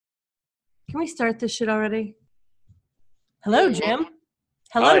Can we start this shit already? Hello, Jim.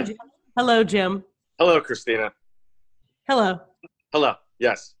 Hello, Hi. Jim. Hello, Jim. Hello, Christina. Hello. Hello.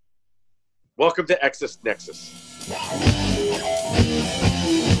 Yes. Welcome to Exis Nexus.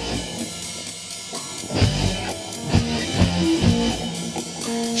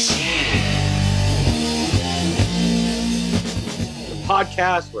 The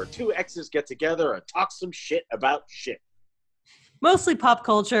podcast where two exes get together and talk some shit about shit. Mostly pop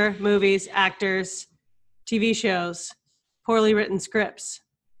culture, movies, actors, TV shows, poorly written scripts.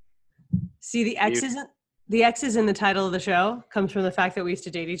 See, the X's in the title of the show comes from the fact that we used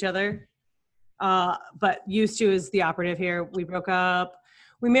to date each other. But used to is the operative here. We broke up.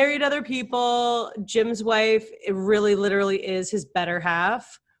 We married other people. Jim's wife, it really literally is his better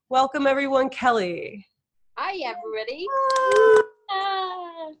half. Welcome, everyone. Kelly. Hi, everybody.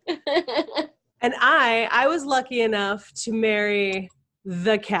 And I was lucky enough to marry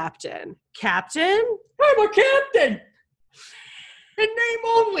the captain. Captain? I'm a captain! In name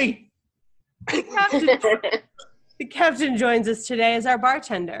only! The captain joins us today as our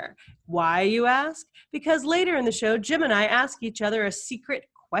bartender. Why, you ask? Because later in the show, Jim and I ask each other a secret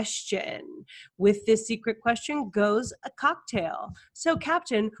question. With this secret question goes a cocktail. So,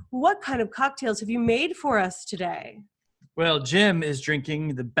 Captain, what kind of cocktails have you made for us today? Well, Jim is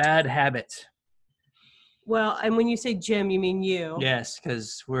drinking the Bad Habit. Well, and when you say Jim, you mean you. Yes,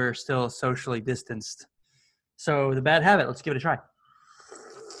 because we're still socially distanced. So the Bad Habit, let's give it a try.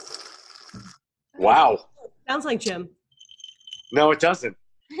 Wow. Sounds like Jim. No, it doesn't.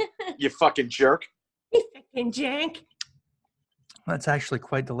 You fucking jerk. You fucking jank. That's actually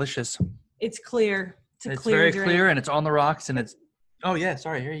quite delicious. It's clear. It's clear very drink. clear, and it's on the rocks, and it's... Oh, yeah,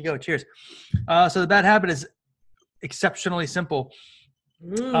 sorry. Here you go. Cheers. So the Bad Habit is exceptionally simple.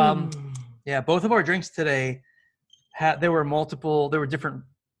 Yeah, both of our drinks today there were different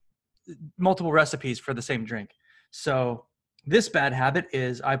multiple recipes for the same drink. So this Bad Habit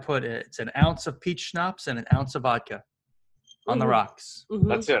is it's an ounce of peach schnapps and an ounce of vodka on the rocks. Mhm.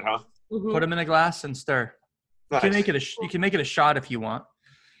 That's it, huh? Mhm. Put them in a glass and stir. Nice. You can make it a shot if you want.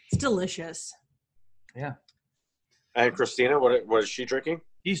 It's delicious. Yeah. And Christina, what is she drinking?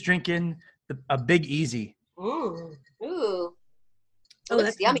 He's drinking a Big Easy. Mm. Ooh. Oh, Looks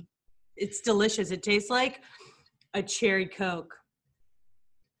that's yummy. It's delicious. It tastes like a cherry Coke.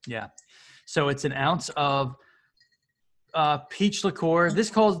 Yeah. So it's an ounce of peach liqueur.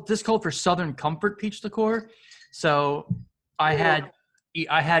 This called for Southern Comfort peach liqueur. So I had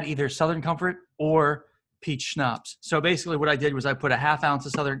either Southern Comfort or peach schnapps. So basically what I did was I put a half ounce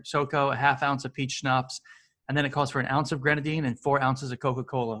of Southern SoCo, a half ounce of peach schnapps, and then it calls for an ounce of grenadine and 4 ounces of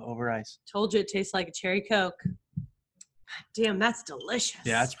Coca-Cola over ice. Told you it tastes like a cherry Coke. Damn, that's delicious.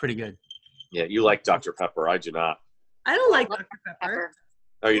 Yeah, that's pretty good. Yeah, you like Dr. Pepper. I do not. I don't like love Dr. Pepper.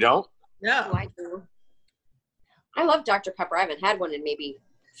 Oh, you don't? No. Oh, I do. I love Dr. Pepper. I haven't had one in maybe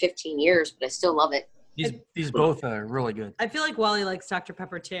 15 years, but I still love it. These both are really good. I feel like Wally likes Dr.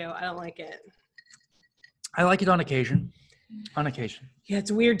 Pepper too. I don't like it. I like it on occasion. On occasion. Yeah,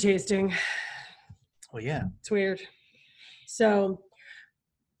 it's weird tasting. Well, yeah. It's weird. So,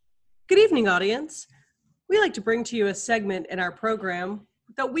 good evening, audience. We like to bring to you a segment in our program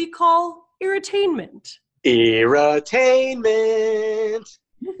that we call Irritainment. Irritainment.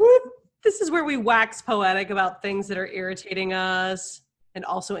 This is where we wax poetic about things that are irritating us and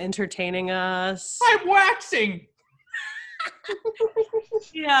also entertaining us. I'm waxing.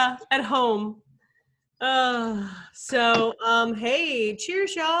 Yeah, at home. Hey,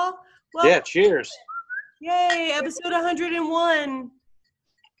 cheers, y'all. Yeah, cheers. Yay, episode 101.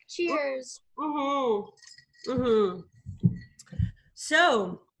 Cheers.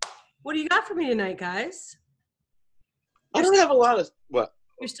 So, what do you got for me tonight, guys? I don't have a lot of what?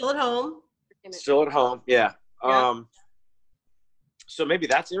 You're still at home? Still at home. Yeah. Yeah. So maybe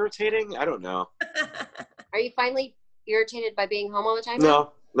that's irritating. I don't know. Are you finally irritated by being home all the time?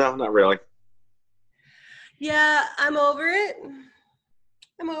 No, not really. Yeah, I'm over it.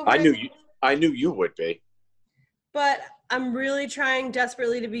 I knew you would be. But I'm really trying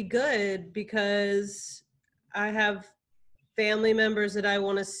desperately to be good because I have family members that I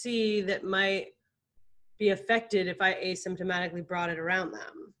want to see that might be affected if I asymptomatically brought it around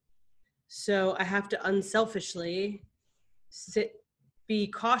them. So I have to unselfishly be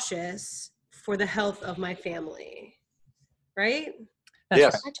cautious for the health of my family. Right? That's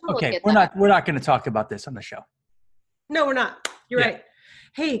Yes. right. I totally Okay, get we're that. not going to talk about this on the show. No, we're not. You're Yeah. right.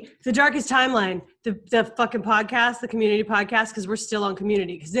 Hey, The Darkest Timeline, the fucking podcast, the Community podcast, because we're still on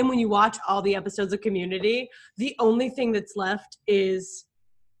Community. Because then when you watch all the episodes of Community, the only thing that's left is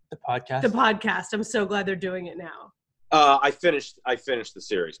The podcast. the podcast. I'm so glad they're doing it now. I finished the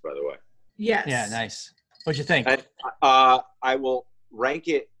series, by the way. Yes. Yeah, nice. What'd you think? And I will rank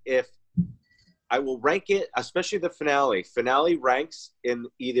it especially the finale. Finale ranks in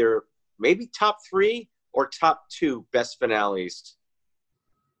either maybe top 3 or top 2 best finales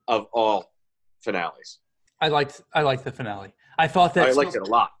of all finales. I liked the finale. I thought that I liked it a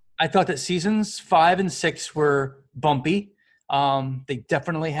lot. I thought that seasons 5 and 6 were bumpy. They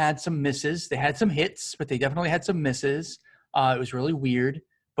definitely had some misses. They had some hits, but they definitely had some misses. It was really weird,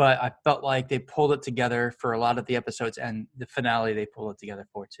 but I felt like they pulled it together for a lot of the episodes, and the finale they pulled it together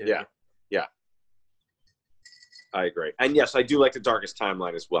for too. Yeah. I agree. And yes, I do like the Darkest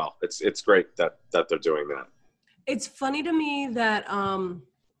Timeline as well. It's great that they're doing that. It's funny to me that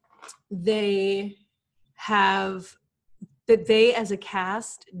they as a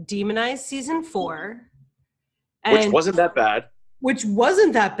cast demonized season 4. Which wasn't that bad. Which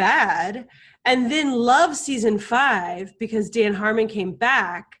wasn't that bad. And then love season 5 because Dan Harmon came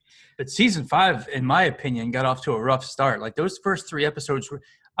back. But season 5, in my opinion, got off to a rough start. Like those first 3 episodes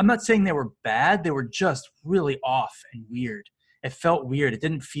I'm not saying they were bad. They were just really off and weird. It felt weird. It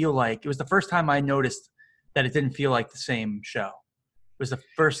didn't feel like – it was the first time I noticed that it didn't feel like the same show. It was the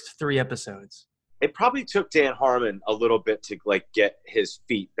first 3 episodes. It probably took Dan Harmon a little bit to like get his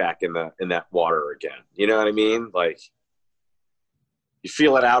feet back in that water again. You know what I mean? Like you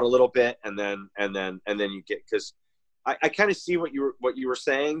feel it out a little bit and then you get – because I kind of see what you were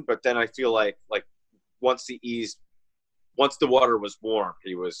saying, but then I feel like once the water was warm,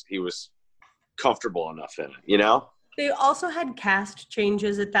 he was comfortable enough in it, you know? They also had cast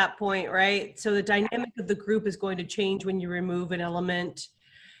changes at that point, right? So the dynamic of the group is going to change when you remove an element.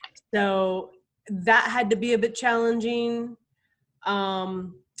 So that had to be a bit challenging.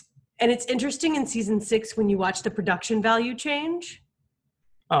 And it's interesting in season 6 when you watch the production value change.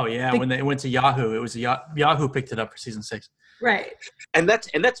 Oh, yeah. When they went to Yahoo, it was Yahoo picked it up for season 6. Right. And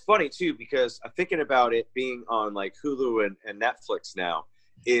that's funny too, because I'm thinking about it being on like Hulu and Netflix now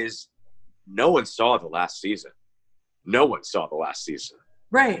is no one saw the last season. No one saw the last season.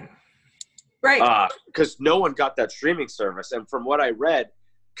 Right. Because no one got that streaming service. And from what I read,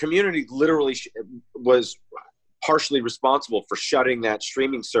 Community literally was partially responsible for shutting that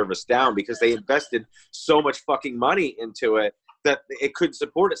streaming service down because they invested so much fucking money into it that it couldn't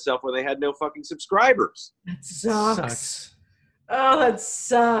support itself when they had no fucking subscribers. That sucks. Oh, that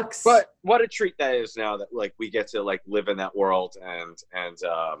sucks. But what a treat that is now that like we get to like live in that world and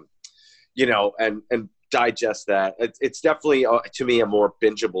you know and digest that. It's definitely to me a more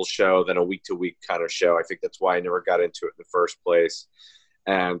bingeable show than a week to week kind of show. I think that's why I never got into it in the first place.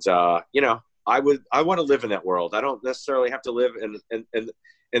 And you know, I want to live in that world. I don't necessarily have to live in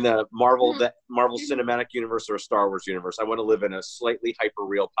the Marvel Cinematic Universe or a Star Wars universe. I want to live in a slightly hyper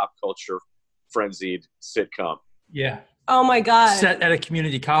real pop culture frenzied sitcom. Yeah. Oh my God. Set at a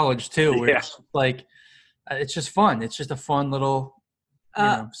community college too, where it's like it's just fun. It's just a fun little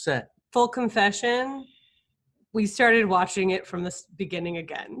set. Full confession, we started watching it from the beginning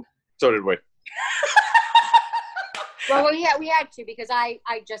again. So did we. Well, we had to because I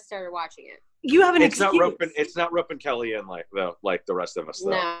just started watching it. You have an It's excuse. not roping Kelly in like the rest of us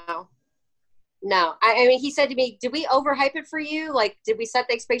though. No. I mean, he said to me, "Did we overhype it for you? Like, did we set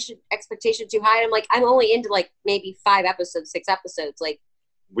the expectation too high?" And I'm like, "I'm only into like maybe 5 episodes, 6 episodes. Like,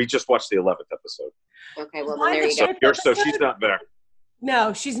 we just watched the 11th episode. Okay, well then there you go. So she's not there.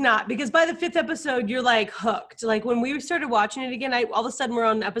 No, she's not. Because by the 5th episode, you're like hooked. Like when we started watching it again, all of a sudden we're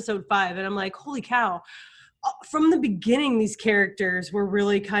on episode 5 and I'm like, holy cow. From the beginning, these characters were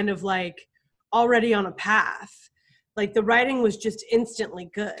really kind of like already on a path. Like the writing was just instantly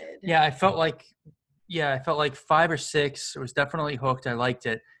good. Yeah, I felt like 5 or 6. It was definitely hooked. I liked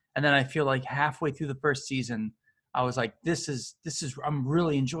it. And then I feel like halfway through the first season, I was like, this is I'm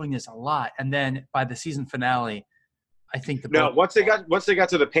really enjoying this a lot. And then by the season finale, I think once they got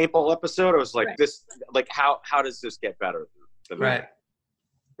to the paintball episode, I was like, this like how does this get better than that?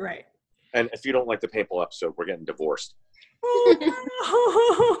 Right. And if you don't like the paintball episode, we're getting divorced.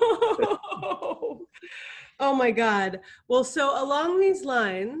 Oh my God. Well, so along these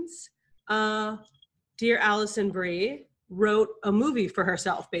lines, dear Alison Brie wrote a movie for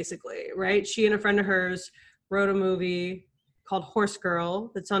herself, basically, right? She and a friend of hers wrote a movie called Horse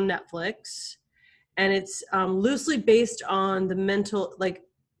Girl that's on Netflix. And it's loosely based on the mental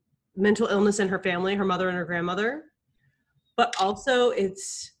illness in her family, her mother and her grandmother. But also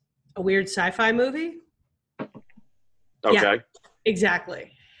it's a weird sci-fi movie. Okay. Yeah,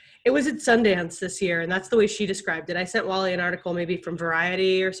 exactly. It was at Sundance this year, and that's the way she described it. I sent Wally an article maybe from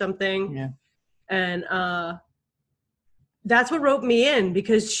Variety or something. Yeah. And that's what roped me in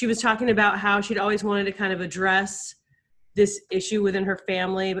because she was talking about how she'd always wanted to kind of address this issue within her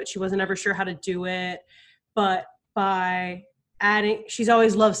family, but she wasn't ever sure how to do it. But by adding, she's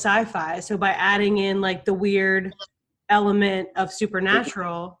always loved sci-fi. So by adding in like the weird element of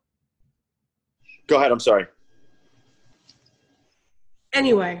supernatural. Go ahead. I'm sorry.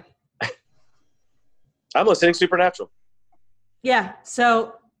 Anyway. I'm listening. Supernatural. Yeah.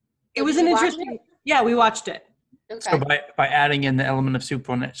 So it was an interesting. Yeah, we watched it. Okay. So by adding in the element of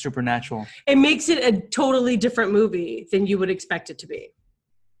supernatural, it makes it a totally different movie than you would expect it to be.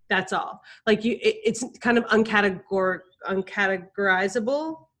 That's all. Like it's kind of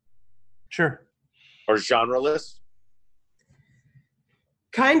uncategorizable. sure. Or genreless.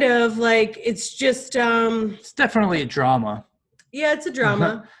 Kind of like it's just It's definitely a drama. yeah, it's a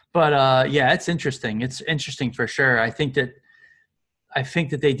drama. But yeah, it's interesting. It's interesting for sure. I think that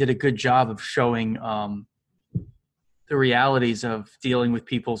they did a good job of showing the realities of dealing with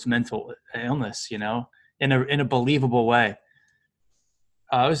people's mental illness, you know, in a believable way.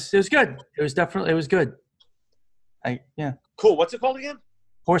 It was good. It was good. Yeah. Cool. What's it called again?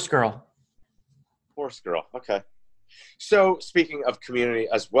 Horse Girl. Horse Girl. Okay. So speaking of Community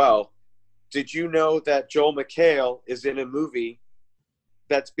as well, did you know that Joel McHale is in a movie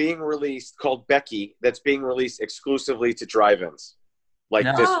that's being released called Becky, that's being released exclusively to drive-ins, like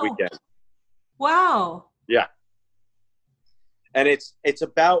No. this weekend? Wow. Yeah. And it's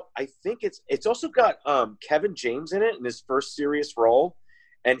about, I think it's also got Kevin James in it in his first serious role,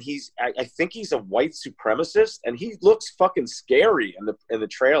 and I think he's a white supremacist, and he looks fucking scary in the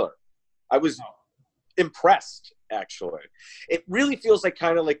trailer. I was impressed, actually. It really feels like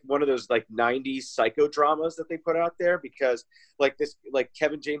kind of like one of those like 90s psychodramas that they put out there, because like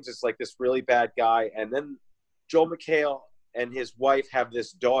Kevin James is like this really bad guy, and then Joel McHale and his wife have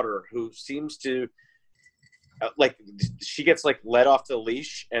this daughter who seems to like she gets like let off the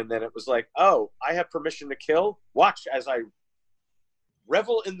leash, and then it was like, oh, I have permission to kill. Watch as I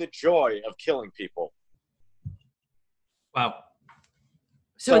revel in the joy of killing people. Wow.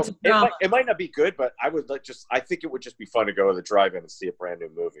 So it's a drama. It might not be good, but I think it would just be fun to go to the drive-in and see a brand new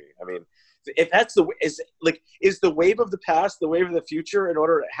movie. I mean, if that's is the wave of the past the wave of the future in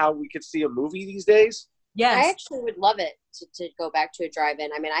order how we could see a movie these days? Yes. I actually would love it to go back to a drive-in.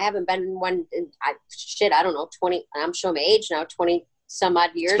 I mean, I haven't been in one I don't know, 20, I'm showing my age now, 20 some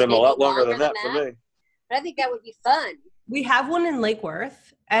odd years. It's been a lot longer than that for me. But I think that would be fun. We have one in Lake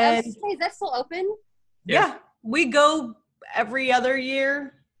Worth, I and was gonna say, is that still open? yeah, we go every other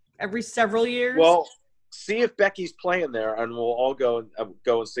year, every several years. Well, see if Becky's playing there, and we'll all go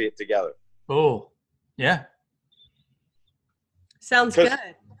and see it together. Oh, yeah. Sounds good.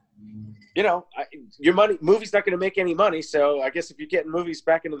 You know, movie's not going to make any money, so I guess if you're getting movies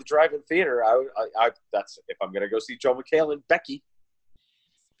back into the drive-in theater, that's if I'm going to go see Joel McHale and Becky.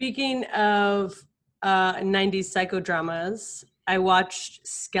 Speaking of 90s psychodramas, I watched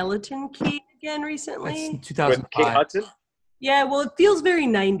Skeleton Key again recently. That's With 2005. Kate Hudson? Yeah, well, it feels very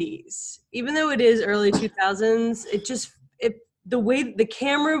 90s, even though it is early 2000s. The way the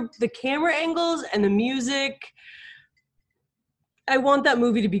camera angles and the music. I want that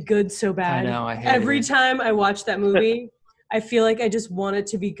movie to be good so bad. I know. I hate Every it. time I watch that movie, I feel like I just want it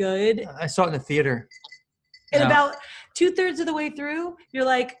to be good. I saw it in the theater. And No. about 2/3 of the way through, you're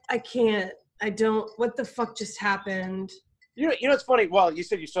like, I can't. I don't. What the fuck just happened? You know, it's funny. Well, you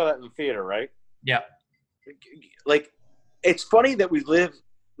said you saw that in the theater, right? Yeah. Like, it's funny that we live,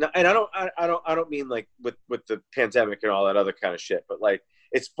 and I don't mean like with the pandemic and all that other kind of shit, but like,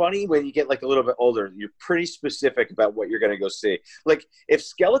 it's funny when you get like a little bit older, you're pretty specific about what you're going to go see. Like, if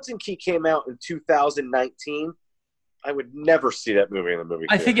Skeleton Key came out in 2019, I would never see that movie in the movie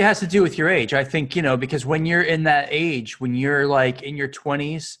theater. I think it has to do with your age. I think, because when you're in that age, when you're like in your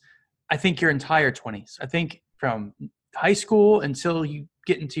 20s, I think your entire 20s, I think from high school until you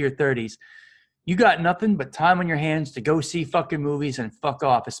get into your 30s, you got nothing but time on your hands to go see fucking movies and fuck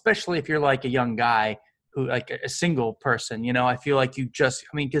off, especially if you're like a young guy who, like a single person, I feel like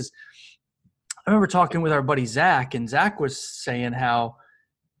because I remember talking with our buddy Zach, and Zach was saying how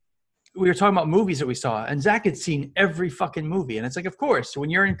we were talking about movies that we saw, and Zach had seen every fucking movie. And it's like, of course, when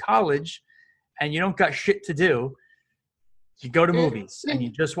you're in college and you don't got shit to do, you go to movies and you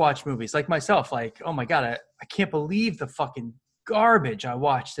just watch movies. Like myself, like, oh my God, I can't believe the fucking garbage I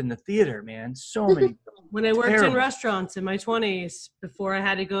watched in the theater, man. So many. When I worked in Terrible. restaurants in my 20s, before I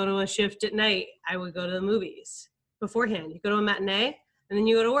had to go to a shift at night, I would go to the movies beforehand. You go to a matinee, and then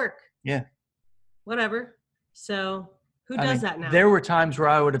you go to work. Yeah. Whatever. So who does that now? There were times where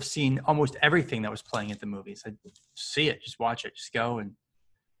I would have seen almost everything that was playing at the movies. I'd see it, just watch it, just go. And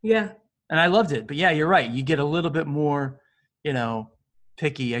I loved it. But yeah, you're right. You get a little bit more,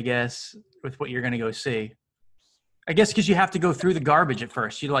 picky, I guess, with what you're going to go see. I guess because you have to go through the garbage at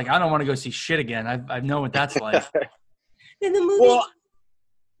first. You're like, I don't want to go see shit again. I know what that's like. In the movie, Well,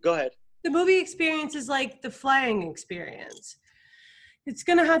 go ahead. the movie experience is like the flying experience. It's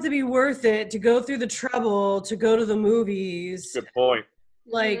gonna have to be worth it to go through the trouble to go to the movies. Good point.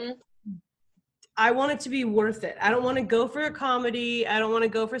 Like, Mhm. I want it to be worth it. I don't want to go for a comedy. I don't want to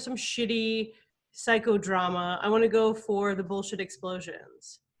go for some shitty psychodrama. I want to go for the bullshit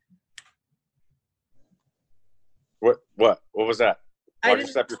explosions. What was that? I Why'd you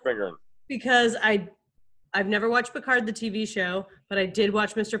didn't- step your finger in? Because I've never watched Picard, the TV show, but I did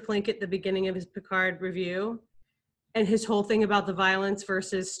watch Mr. Plinkett the beginning of his Picard review, and his whole thing about the violence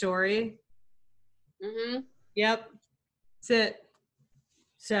versus story. Mhm. Yep, that's it.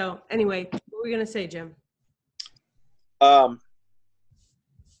 So anyway, what were we gonna say, Jim?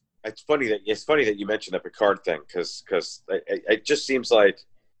 It's funny that you mentioned the Picard thing because it just seems like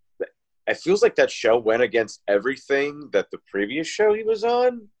it feels like that show went against everything that the previous show he was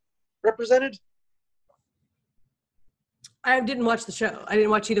on represented. I didn't watch the show. I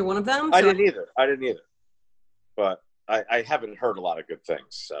didn't watch either one of them. I so didn't either. But I haven't heard a lot of good things.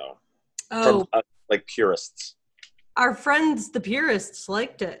 So Oh, from like purists. our friends, the purists,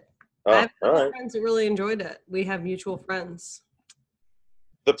 liked it. I Oh, have all right. friends that really enjoyed it. We have mutual friends.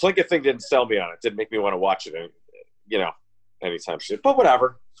 The Plinkett thing didn't sell me on it. Didn't make me want to watch it. Anytime soon. But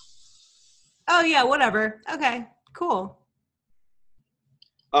whatever. Oh yeah, whatever. Okay, cool.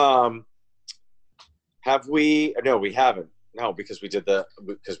 Have we? No, we haven't. No, because we did the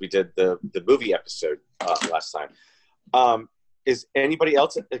movie episode last time. Is anybody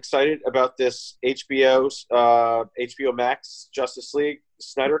else excited about this HBO Max Justice League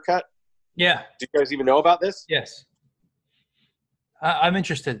Snyder cut? Yeah. Do you guys even know about this? Yes. I'm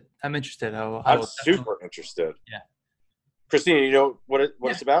interested. I'm super interested. Yeah. Christina, you know what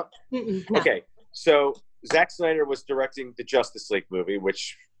Yeah. it's about? Mm-mm, no. Okay, so Zack Snyder was directing the Justice League movie,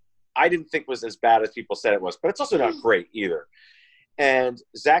 which I didn't think was as bad as people said it was, but it's also not great either. And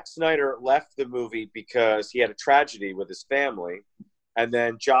Zack Snyder left the movie because he had a tragedy with his family, and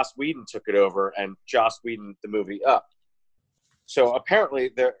then Joss Whedon took it over, and Joss Whedon the movie up. So apparently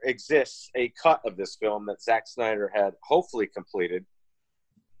there exists a cut of this film that Zack Snyder had hopefully completed,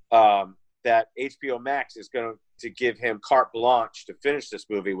 that HBO Max is going to give him carte blanche to finish this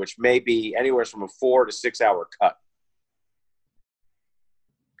movie, which may be anywhere from a 4 to 6 hour cut.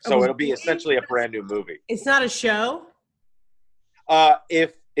 So it'll be essentially a brand new movie. It's not a show.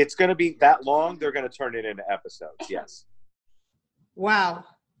 If it's going to be that long, they're going to turn it into episodes. Yes. Wow.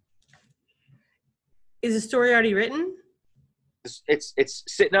 Is the story already written? It's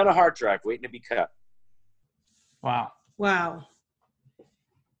sitting on a hard drive waiting to be cut. Wow. Wow.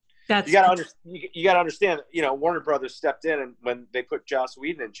 That's You got to understand. Warner Brothers stepped in, and when they put Joss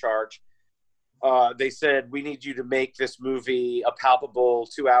Whedon in charge, they said, we need you to make this movie a palpable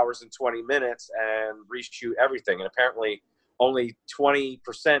 2 hours and 20 minutes and reshoot everything. And apparently only 20%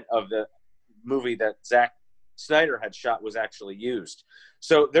 of the movie that Zack Snyder had shot was actually used.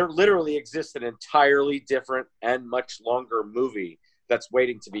 So there literally exists an entirely different and much longer movie that's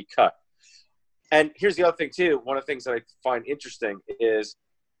waiting to be cut. And here's the other thing too. One of the things that I find interesting is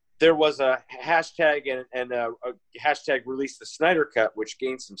there was a hashtag and a hashtag release the Snyder Cut, which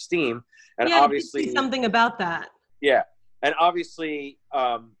gained some steam. And yeah, obviously I did see something about that. Yeah. And obviously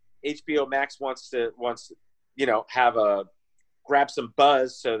HBO Max wants to have grab some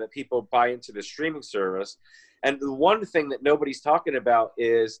buzz so that people buy into the streaming service. And the one thing that nobody's talking about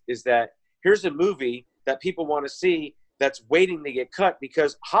is that here's a movie that people want to see that's waiting to get cut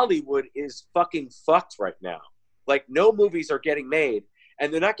because Hollywood is fucking fucked right now. Like, no movies are getting made,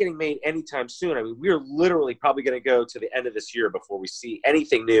 and they're not getting made anytime soon. I mean, we're literally probably going to go to the end of this year before we see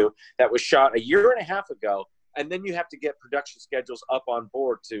anything new that was shot a year and a half ago. And then you have to get production schedules up on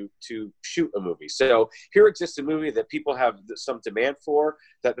board to shoot a movie. So here exists a movie that people have some demand for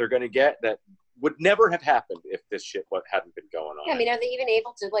that they're going to get that would never have happened if this shit hadn't been going on. Yeah, I mean, are they even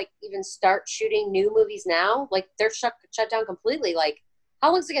able to even start shooting new movies now? Like, they're shut down completely. Like,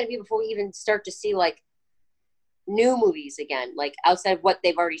 how long is it going to be before we even start to see new movies again, outside of what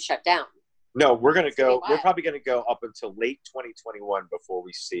they've already shut down? No, we're going to go. We're probably going to go up until late 2021 before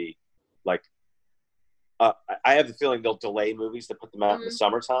we see I have the feeling they'll delay movies to put them out in the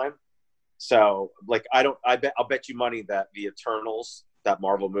summertime. So, I'll bet you money that the Eternals, that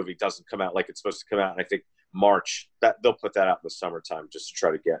Marvel movie, doesn't come out like it's supposed to come out. And I think March, that they'll put that out in the summertime just to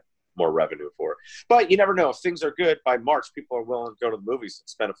try to get more revenue for it. But you never know. If things are good by March, people are willing to go to the movies and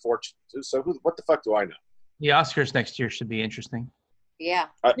spend a fortune. So what the fuck do I know? The Oscars next year should be interesting. Yeah.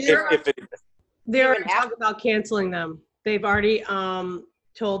 They're already talking about canceling them. They've already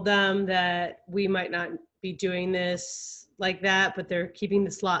told them that we might not be doing this like that, but they're keeping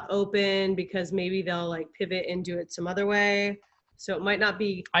the slot open because maybe they'll like pivot and do it some other way. So it might not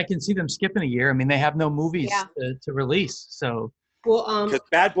be. I can see them skipping a year. I mean, they have no movies Yeah. to release. So Well, Because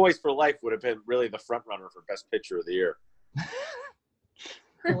Bad Boys for Life would have been really the front runner for Best Picture of the Year.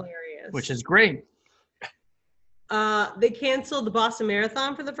 hilarious. which is great. They canceled the Boston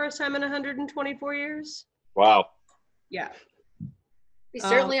Marathon for the first time in 124 years. Wow. Yeah. We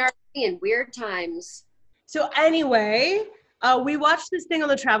certainly are in weird times. So anyway, we watched this thing on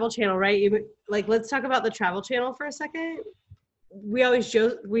the Travel Channel, right? Let's talk about the Travel Channel for a second. We always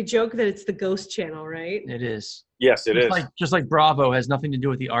joke that it's the ghost channel, right? It is. Yes, it is. Just like Bravo has nothing to do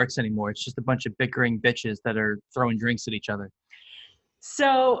with the arts anymore. It's just a bunch of bickering bitches that are throwing drinks at each other.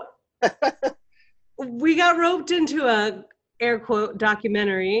 So we got roped into a air quote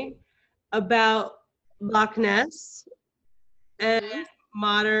documentary about Loch Ness and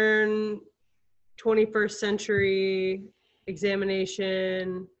modern 21st century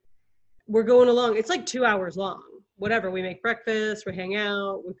examination. We're going along. It's like 2 hours long. Whatever. We make breakfast, we hang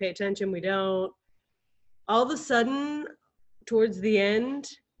out, we pay attention, we don't. All of a sudden, towards the end,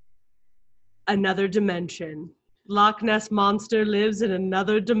 another dimension. Loch Ness Monster lives in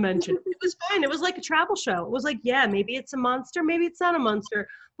another dimension. It was fine. It was like a travel show. It was like, yeah, maybe it's a monster, maybe it's not a monster,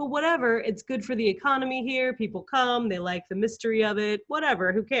 but whatever. It's good for the economy here. People come, they like the mystery of it,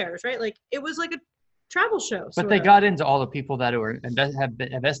 whatever, who cares, right? Like, it was like a travel show. But they got into all the people that have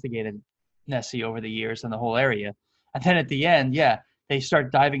been investigated Nessie over the years in the whole area. And then at the end, yeah, they start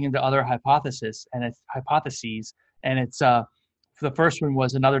diving into other hypotheses, and it's the first one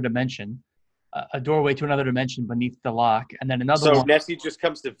was another dimension, a doorway to another dimension beneath the lock, and then another one. So Nessie just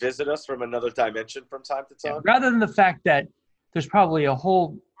comes to visit us from another dimension from time to time? Rather than the fact that there's probably a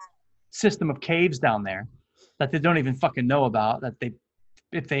whole system of caves down there that they don't even fucking know about, that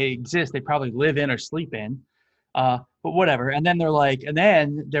if they exist, they probably live in or sleep in. But whatever. And then they're like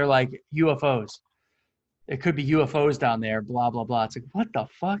UFOs. It could be UFOs down there, blah, blah, blah. It's like, what the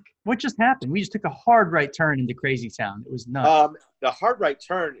fuck? What just happened? We just took a hard right turn into Crazy Town. It was nuts. The hard right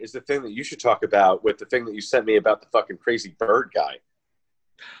turn is the thing that you should talk about with the thing that you sent me about the fucking crazy bird guy.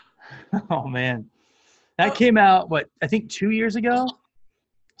 Oh, man. That came out, I think 2 years ago?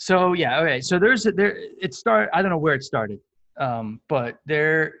 So, yeah, okay. So I don't know where it started, but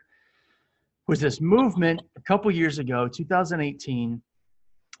there was this movement a couple years ago, 2018,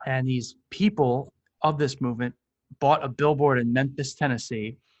 and these people of this movement bought a billboard in Memphis,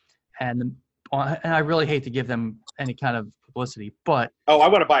 Tennessee, and I really hate to give them any kind of publicity, but I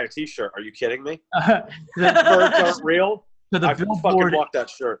want to buy a T-shirt. Are you kidding me? the Birds aren't real. So I fucking want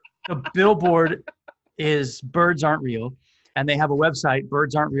that shirt. The billboard is Birds Aren't Real, and they have a website,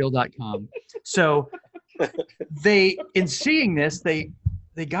 birdsaren'treal.com. So in seeing this, they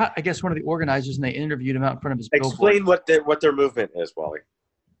got, I guess, one of the organizers, and they interviewed him out in front of his billboard. Explain what their movement is, Wally.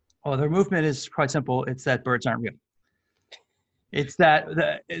 Oh, their movement is quite simple. It's that birds aren't real. It's that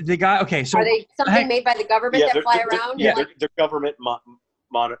the guy. Okay, so are they something made by the government that fly around? They're government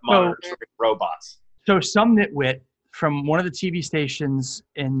monitoring robots. So some nitwit from one of the TV stations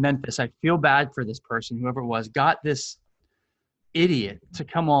in Memphis, I feel bad for this person, whoever it was, got this idiot to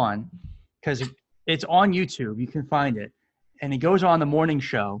come on because it's on YouTube. You can find it, and he goes on the morning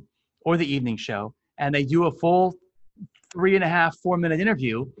show or the evening show, and they do a full 3.5-4 minute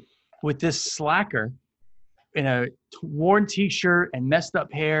interview with this slacker in a worn T-shirt and messed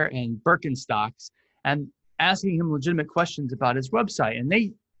up hair and Birkenstocks, and asking him legitimate questions about his website. And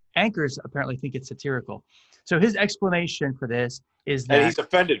anchors apparently think it's satirical. So his explanation for this is that— And he's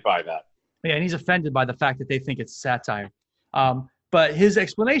offended by that. Yeah, and he's offended by the fact that they think it's satire. But his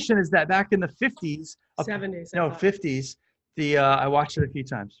explanation is that back in the 50s— 70s. No, 50s. I watched it a few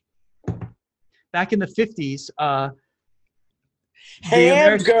times. Back in the 50s,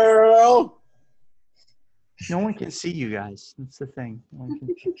 Ham girl. no one can see you guys. That's the thing. No one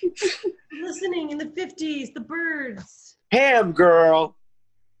can... Listening in the 50s, the birds. Ham girl.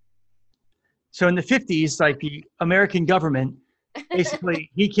 So in the 50s, like the American government, basically,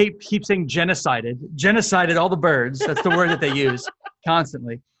 he keeps saying genocided all the birds. That's the word that they use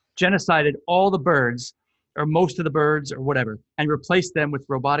constantly. Genocided all the birds, or most of the birds, or whatever, and replaced them with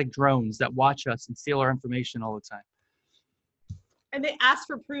robotic drones that watch us and steal our information all the time. And they ask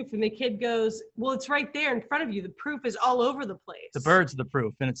for proof, and the kid goes, well, it's right there in front of you. The proof is all over the place. The birds are the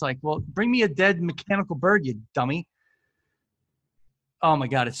proof. And it's like, well, bring me a dead mechanical bird, you dummy. Oh my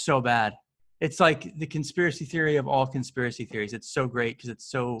God, it's so bad. It's like the conspiracy theory of all conspiracy theories. It's so great because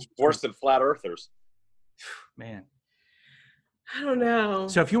it's so— Worse than flat earthers. Man. I don't know.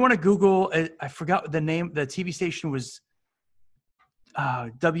 So if you want to Google, I forgot the name, the TV station was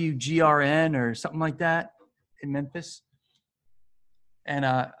WGRN or something like that in Memphis. And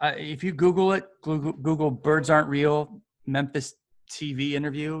if you Google it, Google "Birds Aren't Real" Memphis TV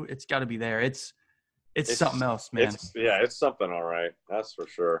interview, it's got to be there. It's something else, man. It's something, all right. That's for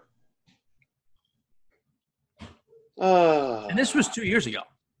sure. And this was 2 years ago.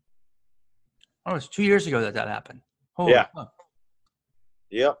 Oh, it was 2 years ago that happened. Holy fuck.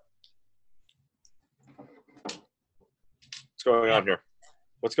 Yep. What's going on here?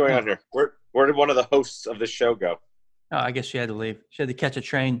 What's going on here? Where did one of the hosts of the show go? Oh, I guess she had to leave. She had to catch a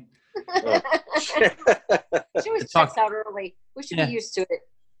train. She always checks out early. We should be used to it.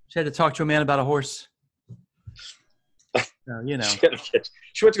 She had to talk to a man about a horse. You know.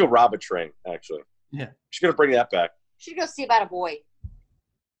 She went to go rob a train, actually. Yeah. She's going to bring that back. She should go see about a boy.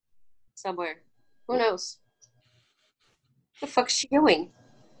 Somewhere. Who knows? What the fuck is she doing?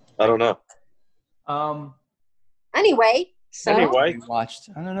 I don't know. Anyway. Anyway. We watched.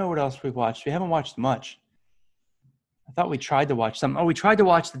 I don't know what else we watched. We haven't watched much. I thought we tried to watch some. Oh, we tried to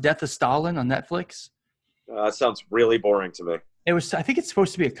watch The Death of Stalin on Netflix. That sounds really boring to me. It was. I think it's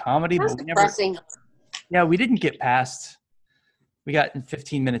supposed to be a comedy, That's but depressing. Yeah, we didn't get past. We got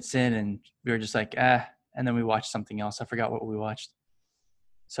 15 minutes in, and we were just like, and then we watched something else. I forgot what we watched.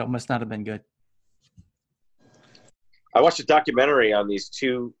 So it must not have been good. I watched a documentary on these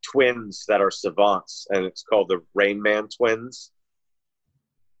two twins that are savants, and it's called the Rain Man twins.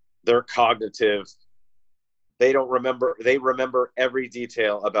 They're cognitive. They remember every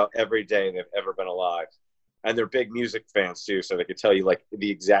detail about every day they've ever been alive. And they're big music fans too, so they could tell you like the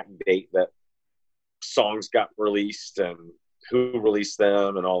exact date that songs got released and who released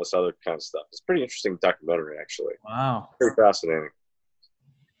them and all this other kind of stuff. It's a pretty interesting documentary, actually. Wow. Pretty fascinating.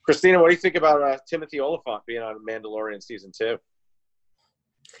 Christina, what do you think about Timothy Olyphant being on Mandalorian season 2?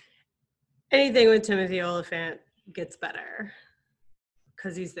 Anything with Timothy Olyphant gets better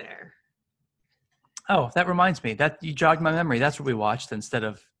because he's there. Oh, that reminds me. That you jogged my memory. That's what we watched instead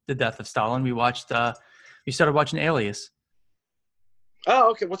of The Death of Stalin. We watched. We started watching Alias. Oh,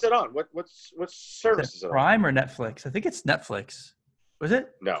 okay. What's it on? What service is it on? Prime or Netflix? I think it's Netflix. Was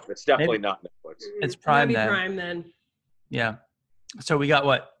it? No, it's definitely Maybe. not Netflix. It's Prime Maybe then. Prime then. Yeah. So we got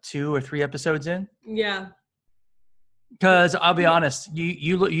what, 2 or 3 episodes in? Yeah. Because I'll be honest,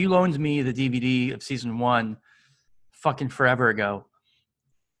 you loaned me the DVD of season 1 fucking forever ago.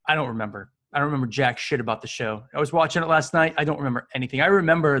 I don't remember jack shit about the show. I was watching it last night. I don't remember anything. I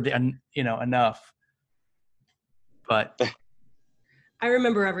remember enough. But I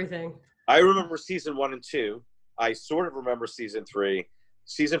remember everything. I remember season 1 and 2. I sort of remember season 3.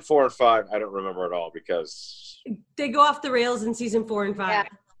 Season 4 and 5, I don't remember at all because they go off the rails in season 4 and 5. Yeah.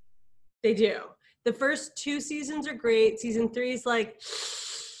 They do. The first 2 seasons are great. Season 3 is like,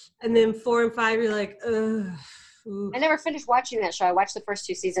 and then 4 and 5, you're like, ugh. Ooh. I never finished watching that show. I watched the first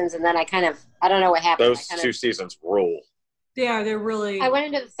 2 seasons, and then I don't know what happened. those 2 seasons rule. Yeah, they're really. I went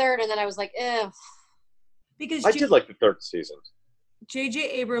into the 3rd, and then I was like, ugh. Because I did like the 3rd season. J.J.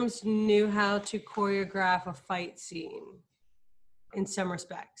 Abrams knew how to choreograph a fight scene in some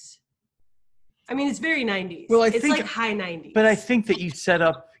respects. I mean, it's very 90s. Well, it's like high 90s. But I think that you set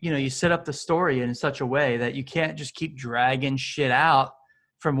up the story in such a way that you can't just keep dragging shit out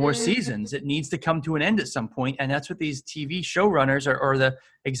for more seasons. It needs to come to an end at some point, and that's what these TV showrunners or the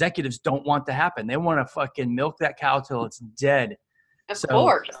executives don't want to happen. They want to fucking milk that cow till it's dead. Of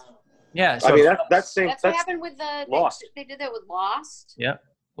course. Yeah. So I mean, that's what happened with Lost. They did that with Lost. Yeah.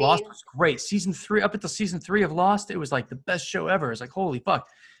 Lost was great. Season 3, up until season 3 of Lost, it was like the best show ever. It's like, holy fuck.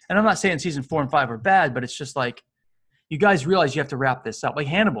 And I'm not saying season 4 and 5 are bad, but it's just like, you guys realize you have to wrap this up. Like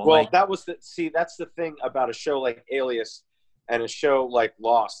Hannibal. Well, that's the thing about a show like Alias and a show like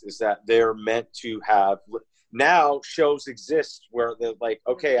Lost is that they're meant to have. Now shows exist where they're like,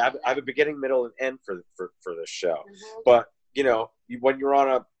 okay, I have a beginning, middle, and end for this show. Mm-hmm. But when you're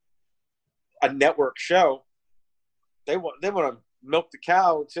on a network show, they want to milk the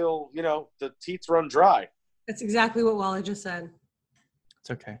cow until the teeth run dry. That's exactly what Wally just said. It's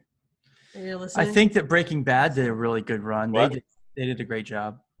okay. Are you listening? I think that Breaking Bad did a really good run. What? They did a great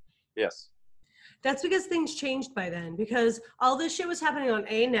job. Yes. That's because things changed by then. Because all this shit was happening on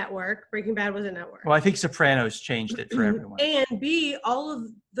a network. Breaking Bad was a network. Well, I think Sopranos changed it for everyone. And B,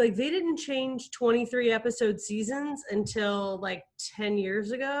 they didn't change 23 episode seasons until like 10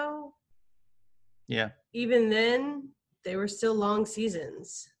 years ago. Yeah. Even then, they were still long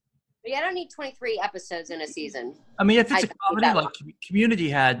seasons. But yeah, I don't need 23 episodes in a season. I mean, if it's I a think comedy, that like Community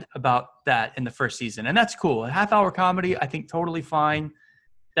had about that in the first season, and that's cool. A half-hour comedy, I think, totally fine.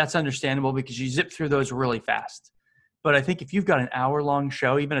 That's understandable because you zip through those really fast. But I think if you've got an hour-long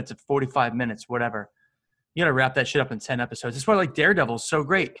show, even if it's 45 minutes, whatever, You got to wrap that shit up in 10 episodes. That's why like Daredevil's so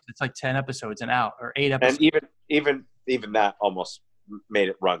great. It's like 10 episodes and out, or 8 episodes. And even that almost made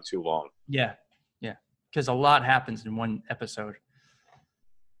it run too long. Yeah. Because a lot happens in one episode.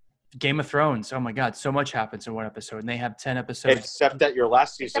 Game of Thrones. Oh my God, so much happens in one episode, and they have 10 episodes. Except that your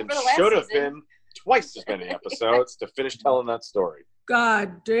last season should have been twice as many episodes to finish telling that story.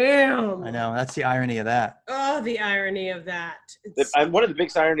 God damn. I know. That's the irony of that. Oh, the irony of that. And one of the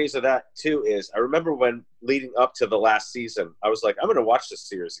biggest ironies of that, too, is I remember when leading up to the last season, I was like, I'm going to watch this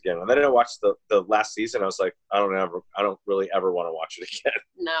series again. And then I watched the last season. I was like, I don't really ever want to watch it again.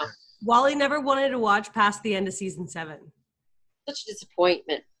 No. Wally never wanted to watch past the end of season 7. Such a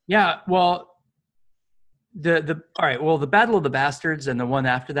disappointment. Yeah, well, the Battle of the Bastards and the one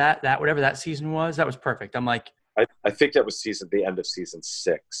after that whatever that season was, that was perfect. I'm like, I think that was the end of season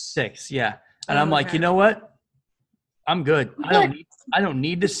 6. 6, yeah. And I'm like, you know what? I'm good. I don't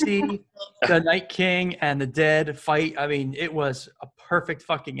need to see the Night King and the Dead fight. I mean, it was a perfect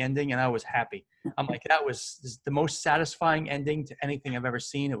fucking ending, and I was happy. I'm like, that was the most satisfying ending to anything I've ever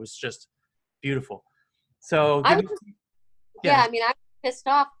seen. It was just beautiful. So I mean, I'm pissed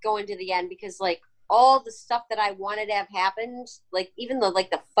off going to the end because like all the stuff that I wanted to have happened, like even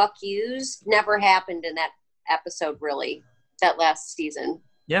the fuck yous never happened in that episode, really, that last season.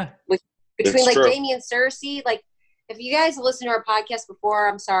 Yeah. Between like Jaime and Cersei, like if you guys listened to our podcast before,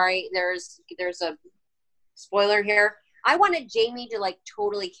 I'm sorry, there's a spoiler here. I wanted Jaime to like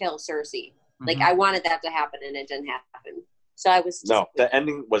totally kill Cersei. Mm-hmm. Like I wanted that to happen and it didn't happen. So I was the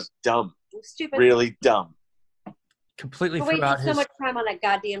ending was dumb. Stupid. Really dumb. Completely forgot so much time on that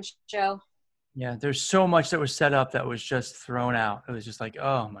goddamn show. Yeah, there's so much that was set up that was just thrown out. It was just like,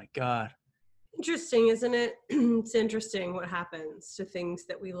 oh my God. Interesting, isn't it? It's interesting what happens to things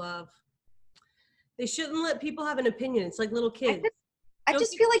that we love. They shouldn't let people have an opinion. It's like little kids. I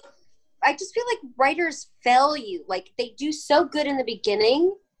just feel like writers fail you. Like they do so good in the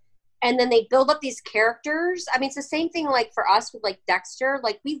beginning and then they build up these characters. I mean, it's the same thing like for us with like Dexter.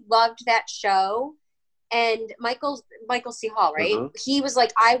 Like we loved that show. And Michael C. Hall, right? Mm-hmm. He was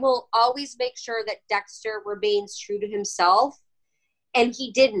like, I will always make sure that Dexter remains true to himself. And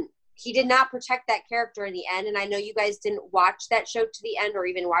he didn't. He did not protect that character in the end. And I know you guys didn't watch that show to the end or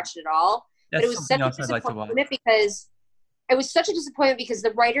even watch it at all. But it was such a disappointment because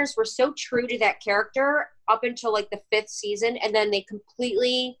the writers were so true to that character up until like the 5th season. And then they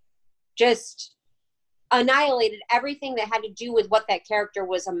completely just annihilated everything that had to do with what that character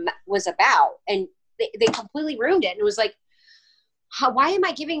was about. And they completely ruined it. And it was like, why am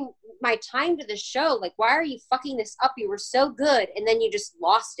I giving my time to this show? Like, why are you fucking this up? You were so good. And then you just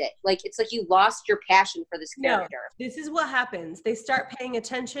lost it. Like, it's like you lost your passion for this character. No, this is what happens. They start paying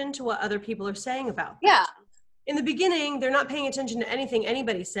attention to what other people are saying about them. Yeah. In the beginning, they're not paying attention to anything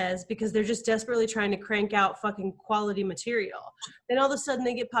anybody says because they're just desperately trying to crank out fucking quality material. Then all of a sudden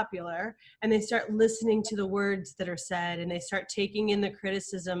they get popular and they start listening to the words that are said and they start taking in the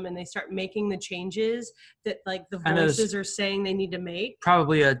criticism and they start making the changes that like the voices are saying they need to make.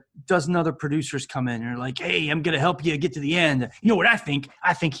 Probably a dozen other producers come in and are like, hey, I'm going to help you get to the end. You know what I think?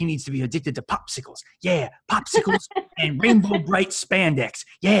 I think he needs to be addicted to popsicles. Yeah, popsicles and rainbow bright spandex.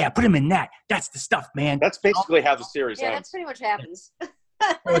 Yeah, put him in that. That's the stuff, man. That's basically how the series ends. Yeah, that's pretty much happens. So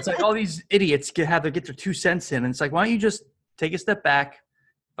it's like all these idiots get their 2 cents in. And it's like, why don't you just take a step back,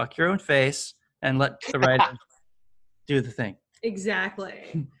 fuck your own face, and let the writer do the thing.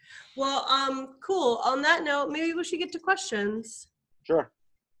 Exactly. Well, cool. On that note, maybe we should get to questions. Sure.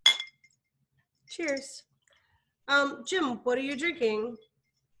 Cheers. Jim, what are you drinking?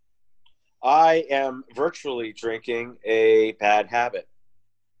 I am virtually drinking a bad habit.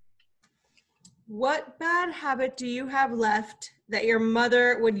 What bad habit do you have left that your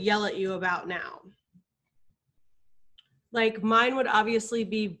mother would yell at you about now? Like mine would obviously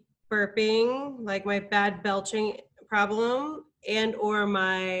be burping, like my bad belching problem, and or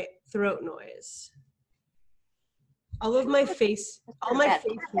my throat noise. All of my face, all my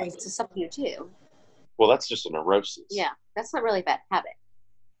face noise. It's something you do. Well, that's just a neurosis. Yeah, that's not really a bad habit.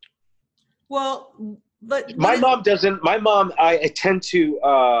 Well, but my mom doesn't. My mom, I tend to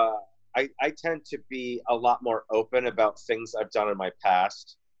be a lot more open about things I've done in my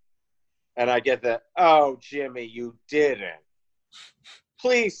past. And I get that, oh, Jimmy, you didn't.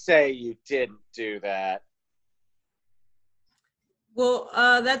 Please say you didn't do that. Well,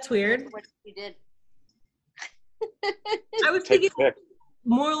 that's weird. What you did. I was thinking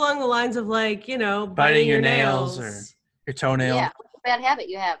more along the lines of like, you know, biting your nails or your toenails. Yeah, what's a bad habit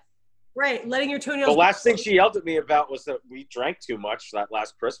you have? Right, letting your toenails. The last thing she yelled at me about was that we drank too much that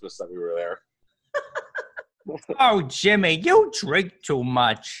last Christmas that we were there. Oh, Jimmy, you drink too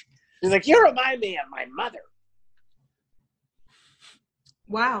much. He's like, you remind me of my mother.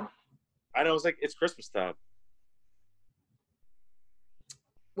 Wow. And I was like, it's Christmas time.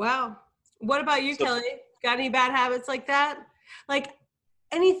 Wow. What about you, So- Kelly? Got any bad habits like that? Like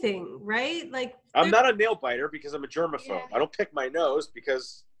anything, right? Like I'm not a nail biter because I'm a germaphobe. Yeah. I don't pick my nose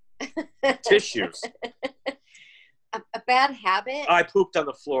because tissues. A bad habit. I pooped on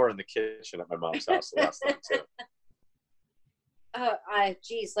the floor in the kitchen at my mom's house the last time too.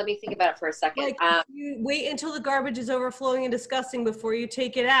 Geez, let me think about it for a second. like you wait until the garbage is overflowing and disgusting before you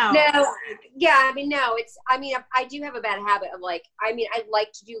take it out. No, yeah, I mean, no, it's, I mean, I do have a bad habit of like, I mean, I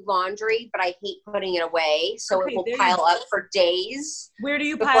like to do laundry, but I hate putting it away. So Okay, it will there you pile go. up for days Where do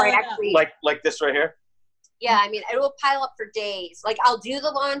you before pile I it up? actually, Like this right here. yeah, I mean, it will pile up for days. Like I'll do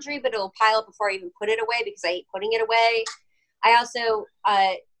the laundry, but it will pile up before I even put it away because I hate putting it away. I also,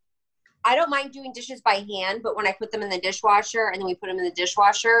 I don't mind doing dishes by hand, but when I put them in the dishwasher and then we put them in the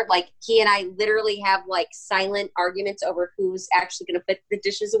dishwasher, like he and I literally have like silent arguments over who's actually going to put the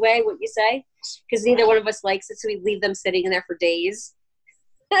dishes away, what you say? Because neither one of us likes it, so we leave them sitting in there for days.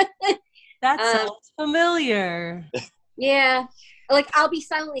 That sounds familiar. Yeah. Like I'll be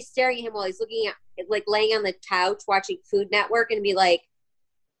silently staring at him while he's looking at, like laying on the couch watching Food Network and be like,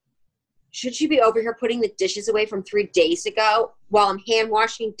 should you be over here putting the dishes away from 3 days ago while I'm hand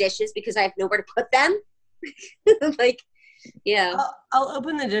washing dishes because I have nowhere to put them? Like, yeah. I'll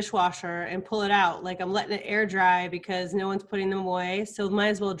open the dishwasher and pull it out. Like I'm letting it air dry because no one's putting them away. So might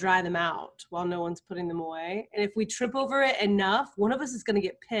as well dry them out while no one's putting them away. And if we trip over it enough, one of us is going to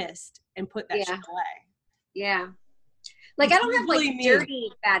get pissed and put that shit away. Yeah. Like I don't have like Usually me.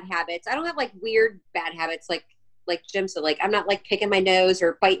 dirty bad habits. I don't have like weird bad habits like Jim said. Like I'm not like picking my nose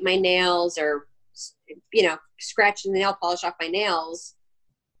or biting my nails or, you know, scratching the nail polish off my nails.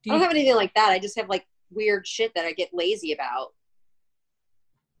 I don't have anything like that. I just have like weird shit that I get lazy about.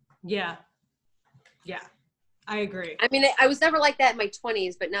 Yeah. Yeah. I agree. I mean, I was never like that in my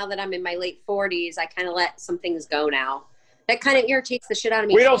 20s, but now that I'm in my late 40s, I kind of let some things go now. That kind of irritates the shit out of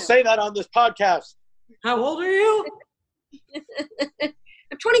me. We don't too. say that on this podcast. How old are you?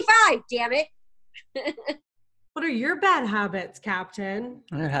 I'm 25, damn it. What are your bad habits, Captain?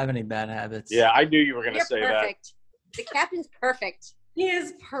 I don't have any bad habits. Yeah, I knew you were going to You're say perfect. The captain's perfect. He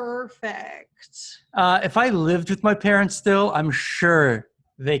is perfect. If I lived with my parents still, I'm sure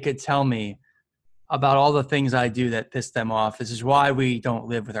they could tell me about all the things I do that piss them off. This is why we don't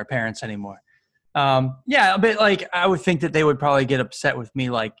live with our parents anymore. Yeah, but like I would think that they would probably get upset with me,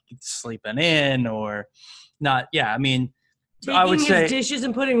 like sleeping in or not. Yeah, I mean, Taking I would his say dishes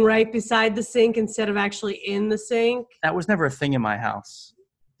and putting right beside the sink instead of actually in the sink. that was never a thing in my house.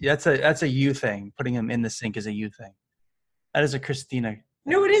 That's a you thing. Putting them in the sink is a you thing. That is a Christina.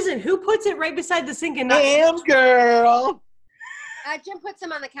 No, it isn't. Who puts it right beside the sink and not? Damn, girl. Jim puts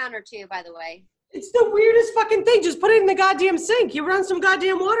them on the counter too, by the way. It's the weirdest fucking thing. Just put it in the goddamn sink. You run some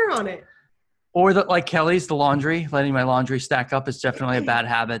goddamn water on it. Or like Kelly's, the laundry, letting my laundry stack up is definitely a bad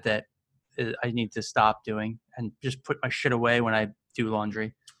habit that I need to stop doing and just put my shit away when I do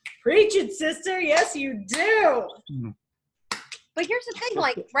laundry. Preach it, sister. Yes, you do. But here's the thing,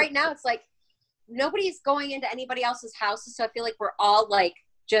 like right now it's like nobody's going into anybody else's houses, so I feel like we're all like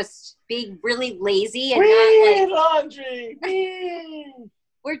just being really lazy and not like laundry.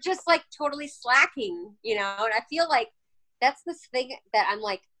 we're just like totally slacking, you know? And I feel like that's this thing that I'm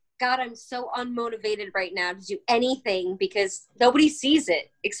like, God, I'm so unmotivated right now to do anything because nobody sees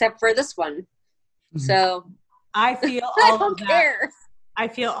it except for this one. So I feel I all don't of that. care. I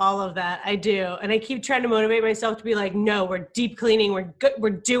feel all of that. I do. And I keep trying to motivate myself to be like, no, we're deep cleaning. We're good. We're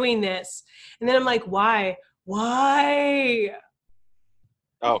doing this. And then I'm like, why? Why?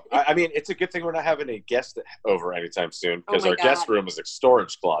 Oh, I mean, it's a good thing we're not having a guest over anytime soon because Oh my our guest God. room is a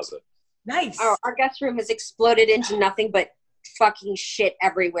storage closet. Nice. Our guest room has exploded into nothing but fucking shit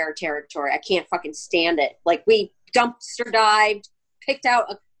everywhere territory. I can't fucking stand it. Like we dumpster dived, picked out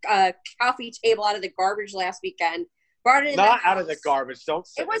a coffee table out of the garbage last weekend, brought it in Not the out of the house. garbage. Don't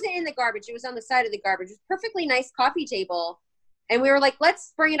say It wasn't in the garbage. It was on the side of the garbage. It was a perfectly nice coffee table. And we were like,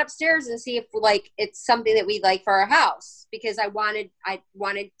 let's bring it upstairs and see if like it's something that we like for our house. Because I wanted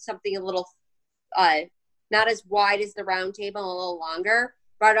something a little not as wide as the round table, a little longer.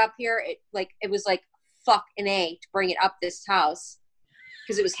 Brought it up here. It was like fuck an A to bring it up this house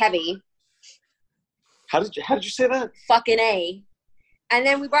because it was heavy. How did you say that? Fucking A. And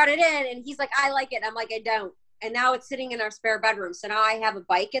then we brought it in and he's like, I like it. I'm like, I don't. And now it's sitting in our spare bedroom. So now I have a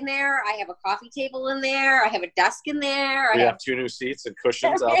bike in there. I have a coffee table in there. I have a desk in there. We have 2 new seats and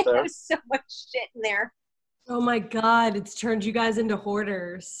cushions out there. There's so much shit in there. Oh my God. It's turned you guys into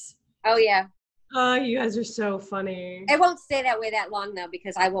hoarders. Oh, yeah. Oh, you guys are so funny. It won't stay that way that long though,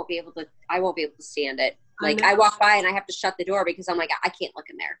 because I won't be able to stand it. Like I I walk by and I have to shut the door because I'm like, I can't look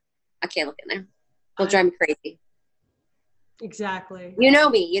in there. I can't look in there. It'll drive me crazy. Exactly. You know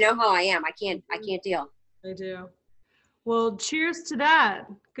me. You know how I am. I can't deal. I do. Well, cheers to that.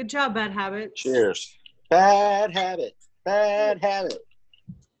 Good job, Bad Habits. Cheers. Bad habit. Bad habit.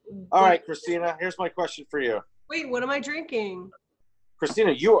 All right, Christina, here's my question for you. Wait, what am I drinking?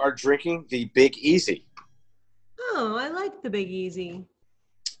 Christina, you are drinking the Big Easy. Oh, I like the Big Easy.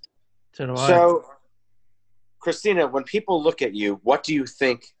 So do I. So, Christina, when people look at you, what do you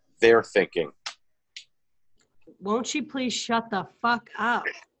think they're thinking? Won't she please shut the fuck up?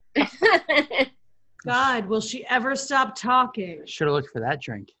 God, will she ever stop talking? Should have looked for that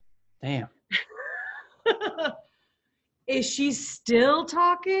drink. Damn. Is she still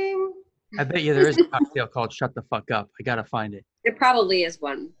talking? I bet you there is a cocktail called Shut the Fuck Up. I gotta find it. There probably is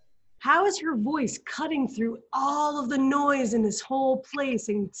one. How is her voice cutting through all of the noise in this whole place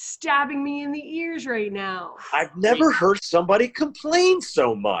and stabbing me in the ears right now? I've never heard somebody complain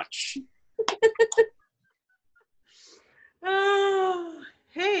so much.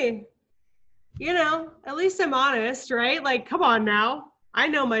 Hey, you know, at least I'm honest, right? Like, come on now. I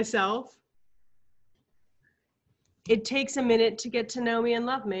know myself. It takes a minute to get to know me and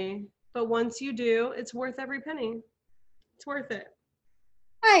love me. But once you do, it's worth every penny. It's worth it.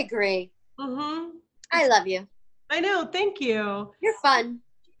 I agree. Mm-hmm. I love you. I know. Thank you. You're fun.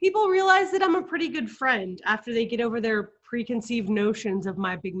 People realize that I'm a pretty good friend after they get over their preconceived notions of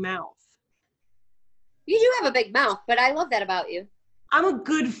my big mouth. You do have a big mouth, but I love that about you. I'm a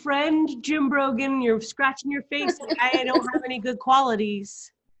good friend, Jim Brogan. You're scratching your face like I don't have any good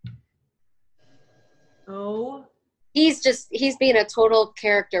qualities. Oh. He's being a total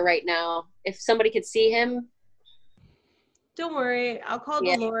character right now. If somebody could see him. Don't worry. I'll call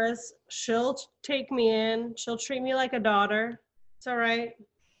Dolores. She'll take me in. She'll treat me like a daughter. It's all right.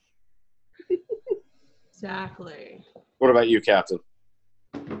 Exactly. What about you, Captain?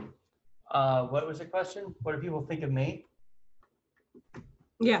 What was the question? What do people think of me?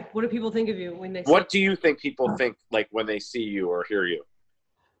 Yeah. What do people think of you when they What do you think people think like when they see you or hear you?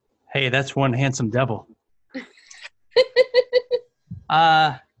 Hey, that's one handsome devil.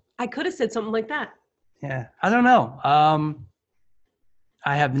 I could have said something like that. Yeah, I don't know.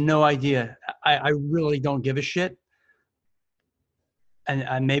 I have no idea. I really don't give a shit.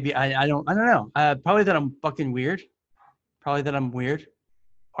 And maybe I don't know. Probably that I'm fucking weird. Probably that I'm weird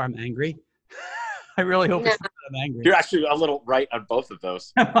or I'm angry. I really hope it's not that I'm angry. You're actually a little right on both of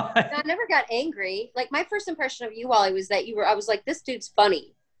those. I never got angry. Like my first impression of you, Wally, was that I was like, this dude's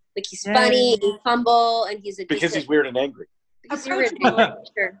funny. Like he's funny, he's humble, and he's because he's weird and angry. Because you're weird and angry.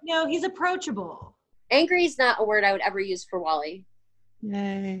 Sure. No, he's approachable. Angry is not a word I would ever use for Wally.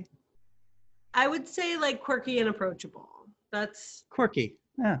 Yay. I would say like quirky and approachable. That's Quirky.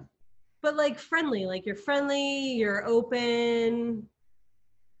 Yeah. but like friendly. Like you're friendly, you're open.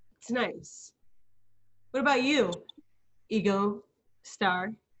 It's nice. What about you, Ego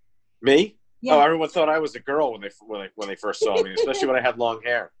Star? Me? Yeah. Oh, everyone thought I was a girl when they first saw me, especially when I had long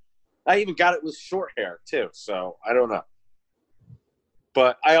hair. I even got it with short hair too, so I don't know.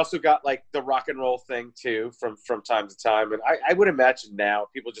 But I also got like the rock and roll thing too from time to time, and I would imagine now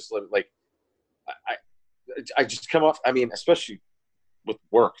people just live like I just come off. I mean, especially with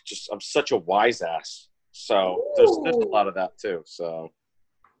work, just I'm such a wise ass. So there's a lot of that too. So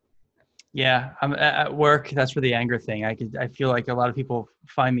Yeah, I'm at work. That's where the anger thing. I feel like a lot of people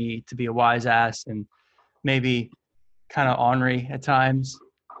find me to be a wise ass and maybe kind of ornery at times.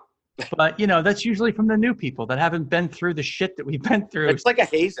 But you know, that's usually from the new people that haven't been through the shit that we've been through. it's like a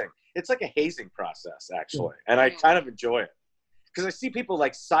hazing. It's like a hazing process actually, and I kind of enjoy it because I see people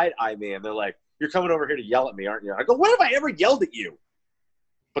like side eye me and they're like, "You're coming over here to yell at me, aren't you?" I go, "When have I ever yelled at you?"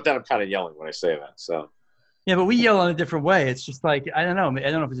 But then I'm kind of yelling when I say that. So. Yeah, but we yell in a different way. It's just like, I don't know. I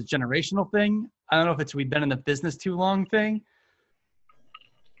don't know if it's a generational thing. I don't know if it's we've been in the business too long thing.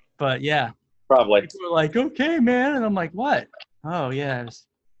 But yeah. Probably. People are like, okay, man. And I'm like, what? Oh, yeah.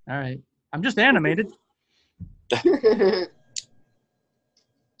 All right. I'm just animated. How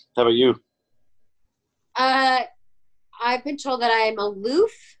about you? I've been told that I'm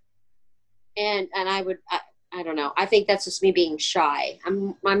aloof, and I don't know. I think that's just me being shy.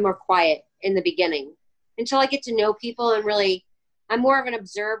 I'm more quiet in the beginning until I get to know people and really. I'm more of an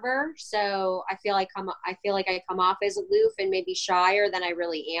observer, so I feel like I come off as aloof and maybe shyer than I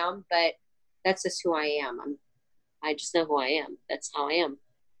really am. But that's just who I am. I just know who I am. That's how I am.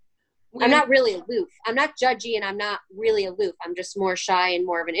 I'm not really aloof. I'm not judgy, and I'm not really aloof. I'm just more shy and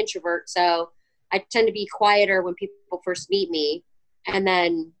more of an introvert. So I tend to be quieter when people first meet me, and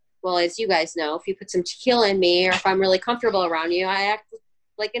then well, as you guys know, if you put some tequila in me or if I'm really comfortable around you, I act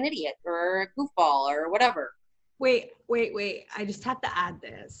like an idiot or a goofball or whatever. Wait. I just have to add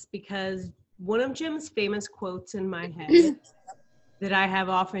this because one of Jim's famous quotes in my head that I have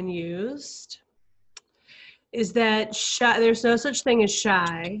often used is that there's no such thing as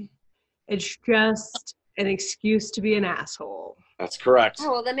shy. It's just an excuse to be an asshole. That's correct.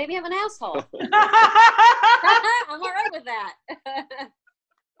 Oh, well, then maybe I'm an asshole. I'm all right with that.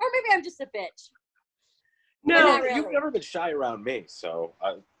 Or maybe I'm just a bitch. No, not really. You've never been shy around me, so.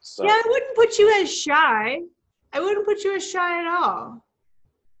 Yeah, I wouldn't put you as shy. I wouldn't put you as shy at all.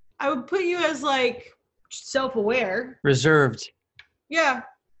 I would put you as like self-aware. Reserved. Yeah.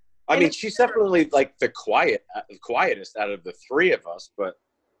 I mean, she's definitely like the quietest out of the three of us, but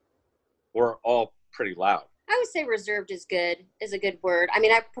we're all pretty loud. I would say reserved is a good word. I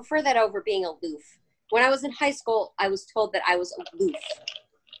mean, I prefer that over being aloof. When I was in high school, I was told that I was aloof.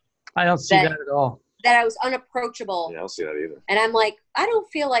 I don't see that at all. That I was unapproachable. Yeah, I don't see that either. And I'm like, I don't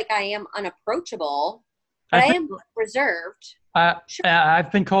feel like I am unapproachable, but I am reserved.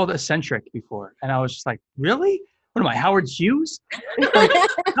 I've been called eccentric before, and I was just like, really? What am I, Howard Hughes? Like,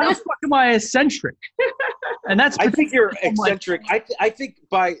 how the fuck am I eccentric? And that's. I think you're eccentric. I think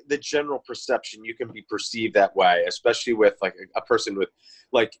by the general perception, you can be perceived that way, especially with like a person with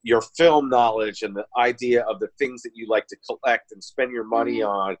like your film knowledge and the idea of the things that you like to collect and spend your money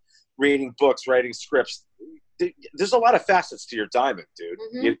on, reading books, writing scripts. There's a lot of facets to your diamond, dude.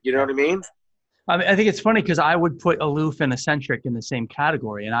 Mm-hmm. You know what I mean? I think it's funny because I would put aloof and eccentric in the same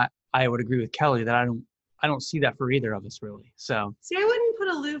category, and I would agree with Kelly that I don't see that for either of us really. So see, I wouldn't put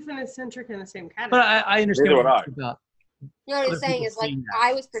aloof and eccentric in the same category. But I understand Neither what would you're about. You know what I'm saying is like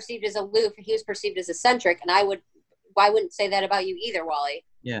I was perceived as aloof and he was perceived as eccentric, and I wouldn't say that about you either, Wally.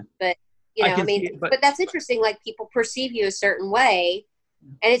 Yeah. But you know, I mean, but that's interesting. Like people perceive you a certain way,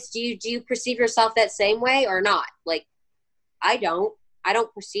 and it's do you perceive yourself that same way or not? Like I don't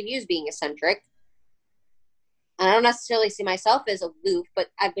perceive you as being eccentric. And I don't necessarily see myself as aloof, but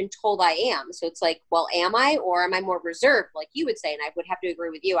I've been told I am. So it's like, well, am I, or am I more reserved, like you would say? And I would have to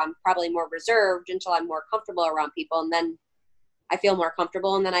agree with you. I'm probably more reserved until I'm more comfortable around people, and then I feel more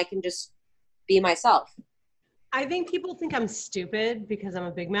comfortable, and then I can just be myself. I think people think I'm stupid because I'm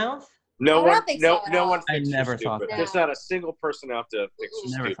a big mouth. No one thinks I never thought that. There's not a single person out there that thinks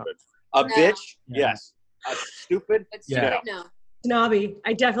you're Never stupid. A bitch, yes. A stupid, But stupid, no. Snobby.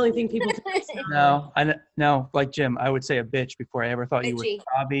 I definitely think people think snobby. No, like Jim, I would say a bitch before I ever thought you were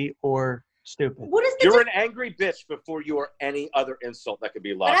snobby or stupid. What is You're an angry bitch before you are any other insult that could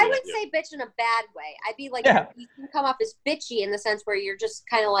be lobbed. But I wouldn't say bitch in a bad way. I'd be like, you can come off as bitchy in the sense where you're just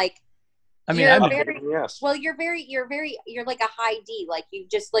kind of like, I mean, well, you're like a high D. Like you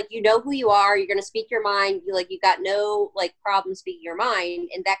just like, you know who you are. You're going to speak your mind. You got no like problem speaking your mind.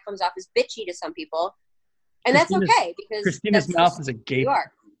 And that comes off as bitchy to some people. And that's okay because Christina's mouth is a gape.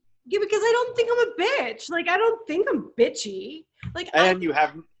 Yeah, because I don't think I'm a bitch. Like I don't think I'm bitchy. Like and you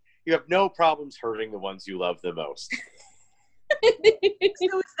have no problems hurting the ones you love the most. So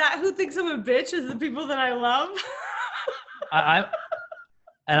is that who thinks I'm a bitch? Is the people that I love?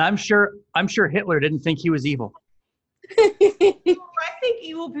 I'm sure Hitler didn't think he was evil. I think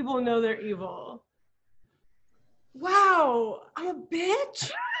evil people know they're evil. Wow, I'm a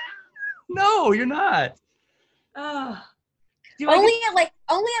bitch? No, you're not. Only at like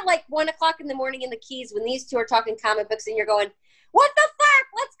 1:00 in the morning in the Keys when these two are talking comic books and you're going, what the fuck?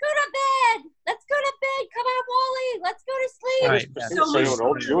 Let's go to bed. Come on, Wally. Let's go to sleep. Right. So an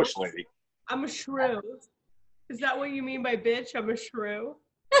old Jewish lady. I'm a shrew. Is that what you mean by bitch? I'm a shrew.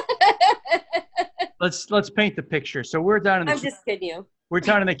 Let's paint the picture. So we're down in the just kidding you. We're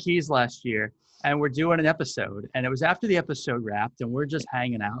down in the Keys last year, and we're doing an episode, and it was after the episode wrapped, and we're just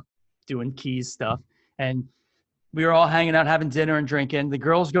hanging out, doing Keys stuff, and we were all hanging out, having dinner and drinking. The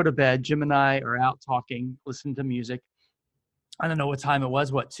girls go to bed. Jim and I are out talking, listening to music. I don't know what time it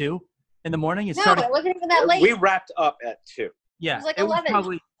was. 2 in the morning? It wasn't even that late. We wrapped up at 2. Yeah, it was like 11. Was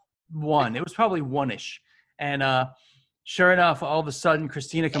probably 1. It was probably 1-ish. And sure enough, all of a sudden,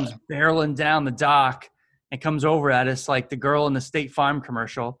 Christina comes barreling down the dock and comes over at us like the girl in the State Farm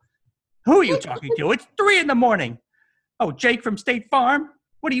commercial. Who are you talking to? It's 3 in the morning. Oh, Jake from State Farm?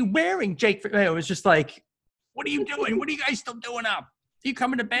 What are you wearing, Jake? It was just like, what are you doing? What are you guys still doing up? Are you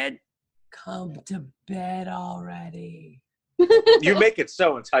coming to bed? Come to bed already. You make it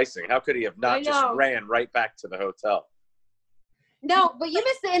so enticing. How could he have not just ran right back to the hotel? No, but you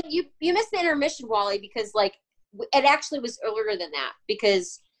missed the intermission, Wally, because like it actually was earlier than that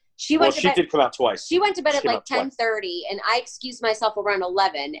because she did come out twice. She went to bed at like 10:30, and I excused myself around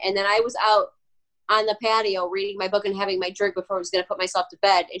 11, and then I was out on the patio reading my book and having my drink before I was going to put myself to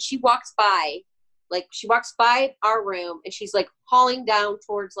bed. And she walks by our room and she's like hauling down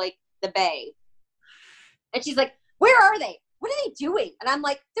towards like the bay. And she's like, where are they? What are they doing? And I'm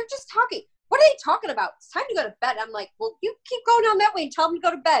like, they're just talking. What are they talking about? It's time to go to bed. I'm like, well, you keep going down that way and tell them to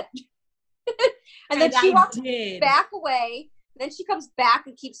go to bed. And then she walks back away. Then she comes back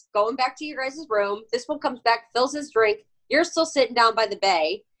and keeps going back to your guys' room. This one comes back, fills his drink. You're still sitting down by the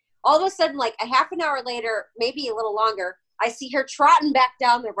bay. All of a sudden, like a half an hour later, maybe a little longer, I see her trotting back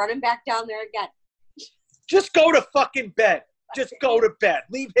down there, running back down there again. Just go to fucking bed. Just go to bed.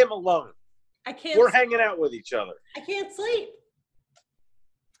 Leave him alone. I can't. We're hanging out with each other. I can't sleep.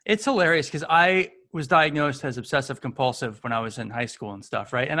 It's hilarious because I was diagnosed as obsessive compulsive when I was in high school and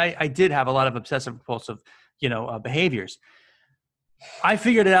stuff, right? And I did have a lot of obsessive compulsive, behaviors. I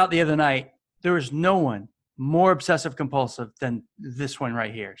figured it out the other night. There was no one more obsessive compulsive than this one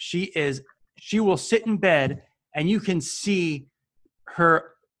right here. She will sit in bed and you can see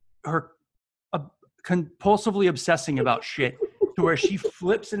her compulsively obsessing about shit to where she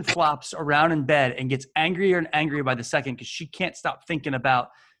flips and flops around in bed and gets angrier and angrier by the second because she can't stop thinking about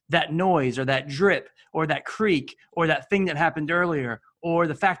that noise or that drip or that creak or that thing that happened earlier or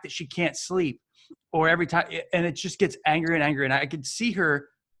the fact that she can't sleep or every time. And it just gets angrier and angrier. And I could see her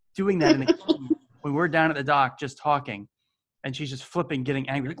doing that in the kitchen when we're down at the dock just talking and she's just flipping, getting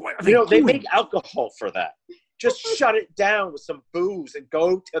angry. Like, what are they doing? They make alcohol for that. Just shut it down with some booze and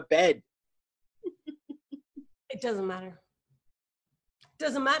go to bed. It doesn't matter.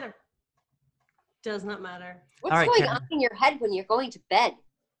 Doesn't matter. Does not matter. What's going on in your head when you're going to bed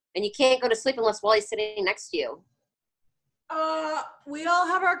and you can't go to sleep unless Wally's sitting next to you? We all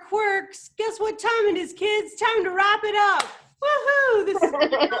have our quirks. Guess what time it is, kids? Time to wrap it up. Woohoo! This is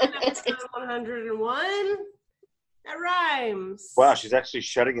episode 101. That rhymes. Wow, she's actually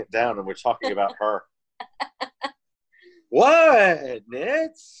shutting it down and we're talking about her. What,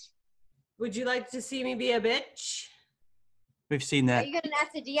 Nits? Would you like to see me be a bitch? We've seen that. Are you going to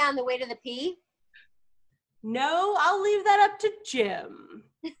ask the D on the way to the P? No, I'll leave that up to Jim.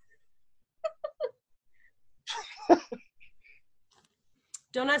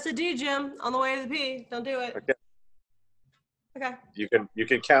 Don't ask the D, Jim, on the way to the P. Don't do it. Okay. You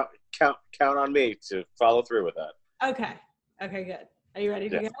can count on me to follow through with that. Okay, good. Are you ready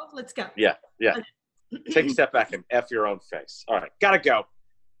to go? Let's go. Yeah. Take a step back and F your own face. All right, gotta go.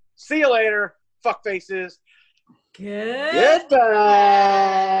 See you later, fuck faces. Goodbye.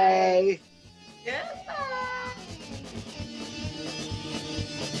 Goodbye.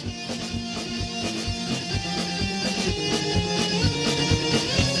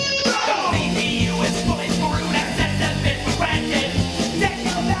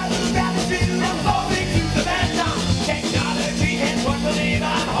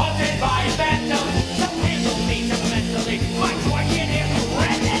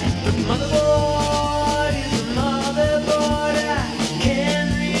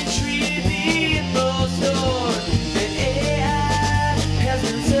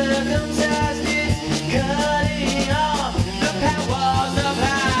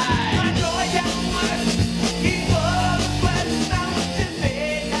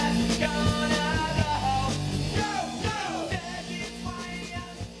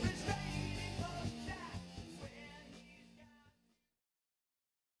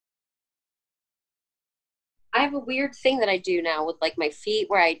 I have a weird thing that I do now with like my feet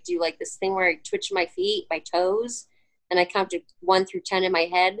where I do like this thing where I twitch my feet, my toes, and I count to 1 through 10 in my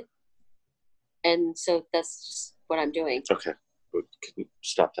head. And so that's just what I'm doing. Okay. Can you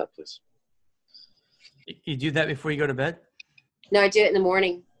stop that, please? You do that before you go to bed? No, I do it in the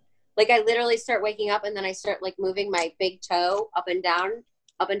morning. Like I literally start waking up and then I start like moving my big toe up and down,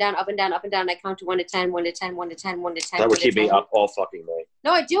 up and down, up and down, up and down. I count to 1 to 10, 1 to 10, 1 to 10, 1 to 10. That would keep me up all fucking night.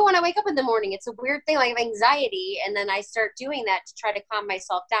 No, I do when I wake up in the morning. It's a weird thing. I have anxiety, and then I start doing that to try to calm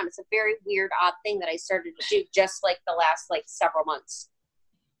myself down. It's a very weird, odd thing that I started to do just like the last like several months.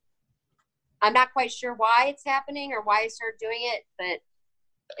 I'm not quite sure why it's happening or why I started doing it, but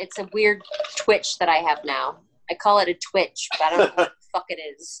it's a weird twitch that I have now. I call it a twitch, but I don't know what the fuck it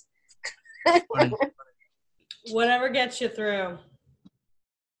is. Whatever gets you through.